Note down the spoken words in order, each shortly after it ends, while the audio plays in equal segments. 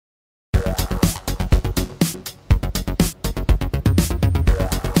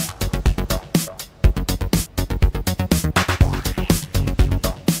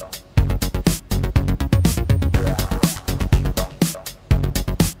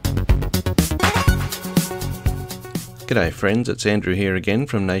G'day friends, it's Andrew here again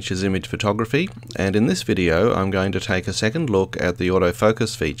from Nature's Image Photography, and in this video I'm going to take a second look at the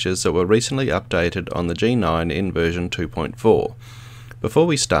autofocus features that were recently updated on the G9 in version 2.4. Before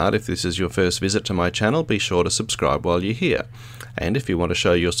we start, if this is your first visit to my channel, be sure to subscribe while you're here. And if you want to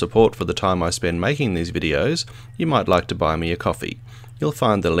show your support for the time I spend making these videos, you might like to buy me a coffee. You'll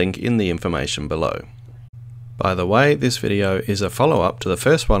find the link in the information below. By the way, this video is a follow-up to the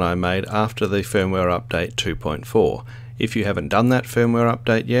first one I made after the firmware update 2.4. If you haven't done that firmware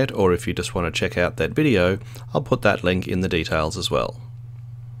update yet, or if you just want to check out that video, I'll put that link in the details as well.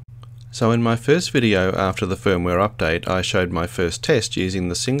 So in my first video after the firmware update, I showed my first test using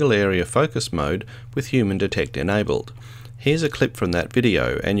the single area focus mode with Human Detect enabled. Here's a clip from that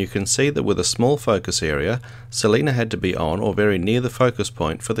video, and you can see that with a small focus area, Selena had to be on or very near the focus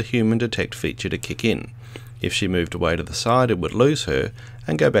point for the Human Detect feature to kick in. If she moved away to the side, it would lose her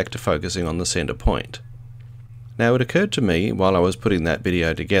and go back to focusing on the center point. Now it occurred to me while I was putting that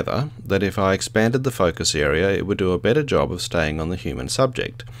video together that if I expanded the focus area, it would do a better job of staying on the human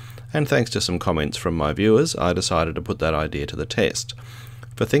subject. And thanks to some comments from my viewers, I decided to put that idea to the test.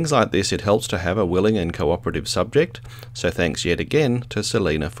 For things like this, it helps to have a willing and cooperative subject, so thanks yet again to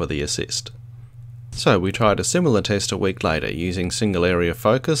Selena for the assist. So we tried a similar test a week later using single area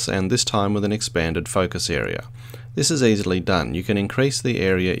focus, and this time with an expanded focus area. This is easily done. You can increase the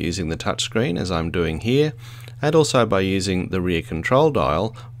area using the touchscreen as I'm doing here, and also by using the rear control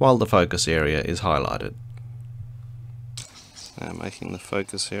dial while the focus area is highlighted. Now making the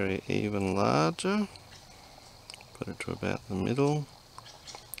focus area even larger, put it to about the middle.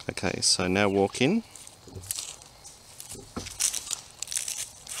 Okay, so now walk in.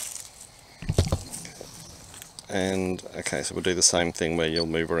 And okay, so we'll do the same thing where you'll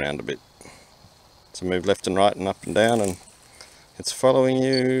move around a bit. So move left and right and up and down, and it's following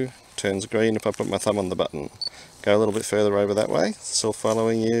you, turns green if I put my thumb on the button. Go a little bit further over that way, still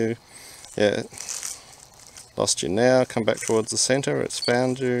following you. Yeah, lost you now, come back towards the center, it's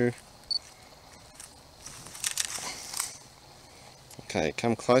found you. Okay,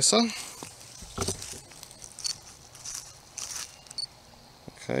 come closer.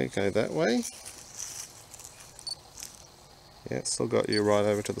 Okay, go that way. Yeah, still got you right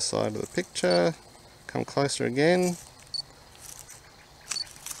over to the side of the picture. Come closer again.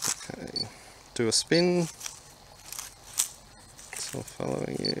 Okay, do a spin. Still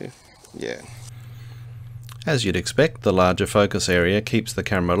following you. Yeah. As you'd expect, the larger focus area keeps the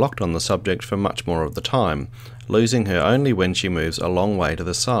camera locked on the subject for much more of the time, losing her only when she moves a long way to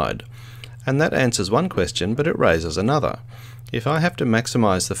the side. And that answers one question, but it raises another. If I have to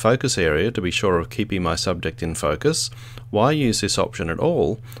maximize the focus area to be sure of keeping my subject in focus, why use this option at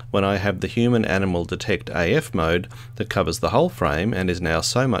all when I have the HumanAnimal Detect AF mode that covers the whole frame and is now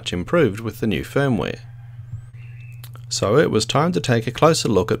so much improved with the new firmware? So it was time to take a closer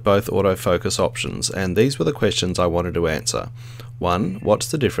look at both autofocus options, and these were the questions I wanted to answer. 1. What's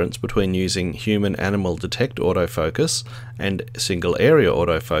the difference between using HumanAnimal Detect autofocus and single area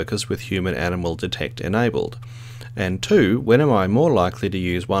autofocus with HumanAnimal Detect enabled? And 2. When am I more likely to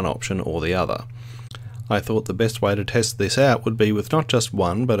use one option or the other? I thought the best way to test this out would be with not just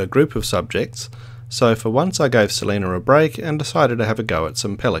one but a group of subjects, so for once I gave Selena a break and decided to have a go at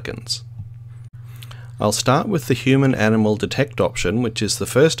some pelicans. I'll start with the HumanAnimal Detect option, which is the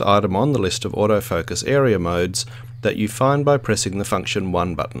first item on the list of autofocus area modes that you find by pressing the function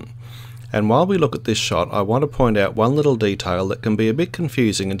 1 button. And while we look at this shot, I want to point out one little detail that can be a bit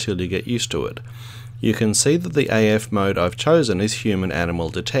confusing until you get used to it. You can see that the AF mode I've chosen is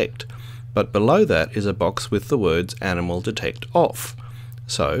HumanAnimal Detect, but below that is a box with the words Animal Detect Off.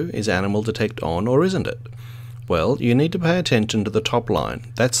 So, is Animal Detect on or isn't it? Well, you need to pay attention to the top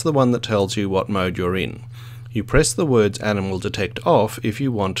line. That's the one that tells you what mode you're in. You press the words Animal Detect Off if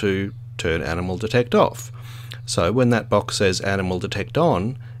you want to turn Animal Detect off. So when that box says Animal Detect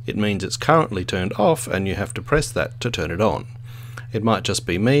On, it means it's currently turned off and you have to press that to turn it on. It might just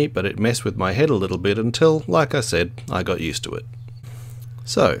be me, but it messed with my head a little bit until, like I said, I got used to it.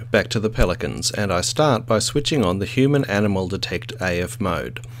 So, back to the pelicans, and I start by switching on the HumanAnimal Detect AF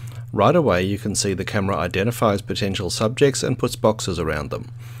mode. Right away you can see the camera identifies potential subjects and puts boxes around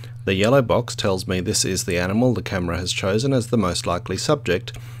them. The yellow box tells me this is the animal the camera has chosen as the most likely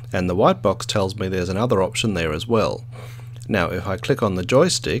subject, and the white box tells me there's another option there as well. Now if I click on the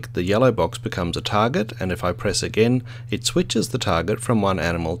joystick, the yellow box becomes a target, and if I press again, it switches the target from one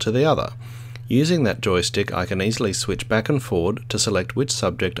animal to the other. Using that joystick I can easily switch back and forward to select which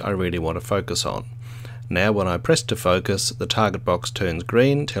subject I really want to focus on. Now when I press to focus, the target box turns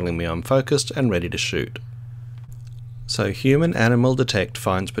green, telling me I'm focused and ready to shoot. So HumanAnimal Detect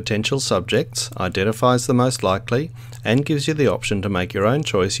finds potential subjects, identifies the most likely, and gives you the option to make your own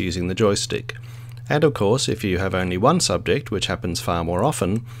choice using the joystick. And of course, if you have only one subject, which happens far more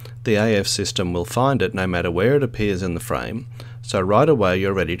often, the AF system will find it no matter where it appears in the frame, so right away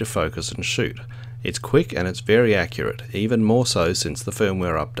you're ready to focus and shoot. It's quick and it's very accurate, even more so since the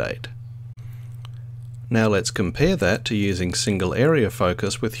firmware update. Now let's compare that to using single area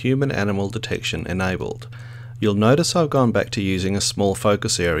focus with HumanAnimal detection enabled. You'll notice I've gone back to using a small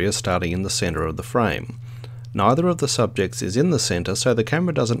focus area starting in the center of the frame. Neither of the subjects is in the center, so the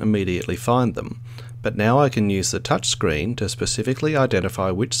camera doesn't immediately find them, but now I can use the touch screen to specifically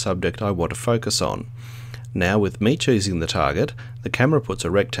identify which subject I want to focus on. Now with me choosing the target, the camera puts a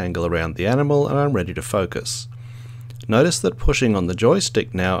rectangle around the animal and I'm ready to focus. Notice that pushing on the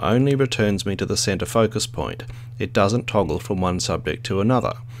joystick now only returns me to the center focus point. It doesn't toggle from one subject to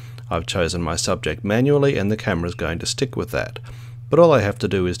another. I've chosen my subject manually and the camera is going to stick with that. But all I have to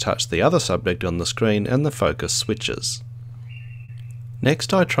do is touch the other subject on the screen and the focus switches.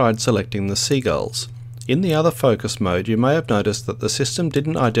 Next I tried selecting the seagulls. In the other focus mode you may have noticed that the system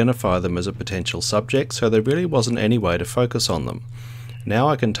didn't identify them as a potential subject, so there really wasn't any way to focus on them. Now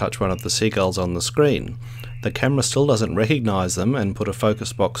I can touch one of the seagulls on the screen. The camera still doesn't recognize them and put a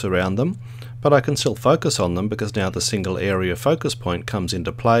focus box around them, but I can still focus on them because now the single area focus point comes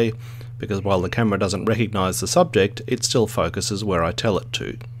into play, because while the camera doesn't recognize the subject, it still focuses where I tell it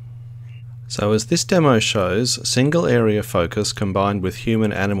to. So as this demo shows, single area focus combined with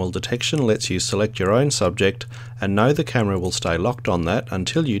HumanAnimal detection lets you select your own subject and know the camera will stay locked on that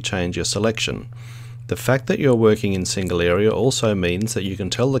until you change your selection. The fact that you're working in single area also means that you can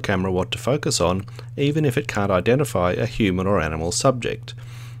tell the camera what to focus on even if it can't identify a human or animal subject.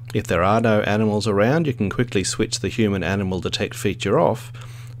 If there are no animals around, you can quickly switch the HumanAnimal detect feature off,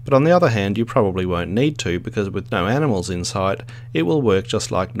 but on the other hand you probably won't need to, because with no animals in sight it will work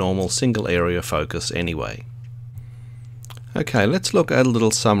just like normal single area focus anyway. Okay, let's look at a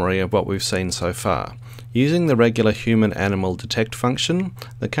little summary of what we've seen so far. Using the regular HumanAnimal detect function,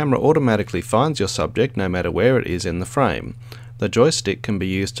 the camera automatically finds your subject no matter where it is in the frame. The joystick can be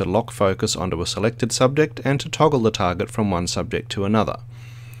used to lock focus onto a selected subject and to toggle the target from one subject to another.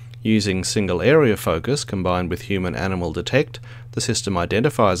 Using single area focus combined with HumanAnimal detect, the system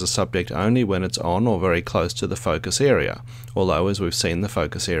identifies a subject only when it's on or very close to the focus area, although as we've seen the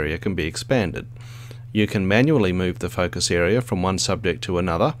focus area can be expanded. You can manually move the focus area from one subject to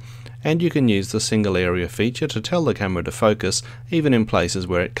another, and you can use the single area feature to tell the camera to focus even in places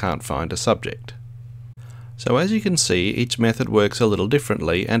where it can't find a subject. So as you can see, each method works a little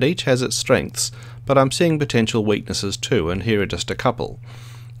differently and each has its strengths, but I'm seeing potential weaknesses too, and here are just a couple.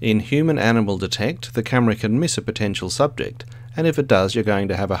 In HumanAnimal detect, the camera can miss a potential subject, and if it does you're going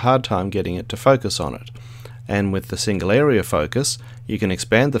to have a hard time getting it to focus on it. And with the single area focus, you can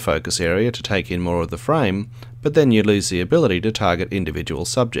expand the focus area to take in more of the frame, but then you lose the ability to target individual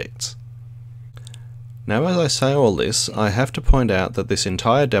subjects. Now as I say all this, I have to point out that this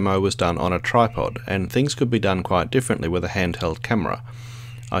entire demo was done on a tripod, and things could be done quite differently with a handheld camera.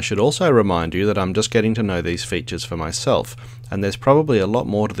 I should also remind you that I'm just getting to know these features for myself, and there's probably a lot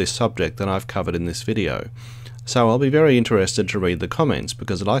more to this subject than I've covered in this video. So I'll be very interested to read the comments,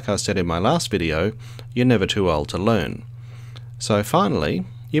 because like I said in my last video, you're never too old to learn. So finally,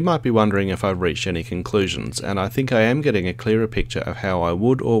 you might be wondering if I've reached any conclusions, and I think I am getting a clearer picture of how I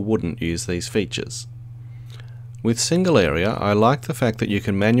would or wouldn't use these features. With single area, I like the fact that you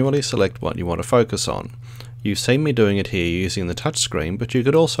can manually select what you want to focus on. You've seen me doing it here using the touchscreen, but you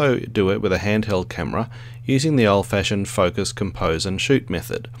could also do it with a handheld camera using the old-fashioned focus, compose and shoot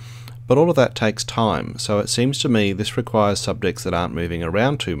method. But all of that takes time, so it seems to me this requires subjects that aren't moving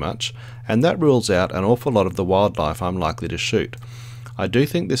around too much, and that rules out an awful lot of the wildlife I'm likely to shoot. I do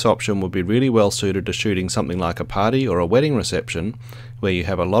think this option would be really well suited to shooting something like a party or a wedding reception, where you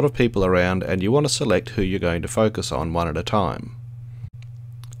have a lot of people around and you want to select who you're going to focus on one at a time.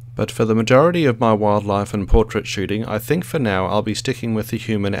 But for the majority of my wildlife and portrait shooting, I think for now I'll be sticking with the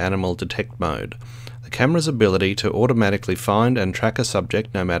HumanAnimal detect mode. The camera's ability to automatically find and track a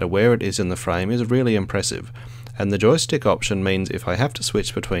subject no matter where it is in the frame is really impressive, and the joystick option means if I have to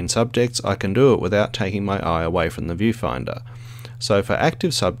switch between subjects I can do it without taking my eye away from the viewfinder. So for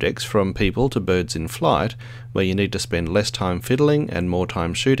active subjects, from people to birds in flight, where you need to spend less time fiddling and more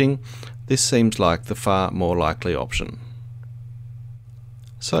time shooting, this seems like the far more likely option.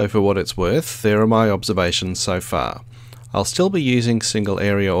 So for what it's worth, there are my observations so far. I'll still be using single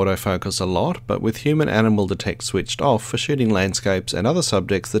area autofocus a lot, but with HumanAnimal detect switched off for shooting landscapes and other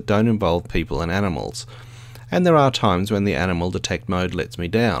subjects that don't involve people and animals. And there are times when the animal detect mode lets me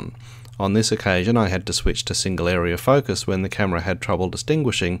down. On this occasion I had to switch to single area focus when the camera had trouble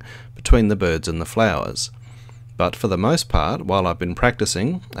distinguishing between the birds and the flowers. But for the most part, while I've been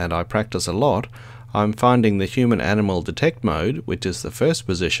practicing, and I practice a lot, I'm finding the human-animal detect mode, which is the first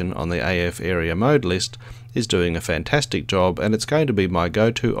position on the AF area mode list, is doing a fantastic job, and it's going to be my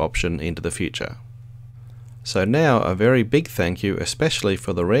go-to option into the future. So now a very big thank you especially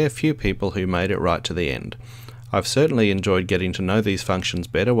for the rare few people who made it right to the end. I've certainly enjoyed getting to know these functions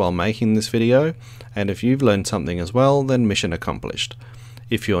better while making this video, and if you've learned something as well, then mission accomplished.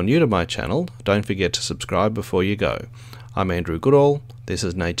 If you're new to my channel, don't forget to subscribe before you go. I'm Andrew Goodall, this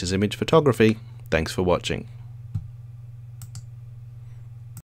is Nature's Image Photography. Thanks for watching.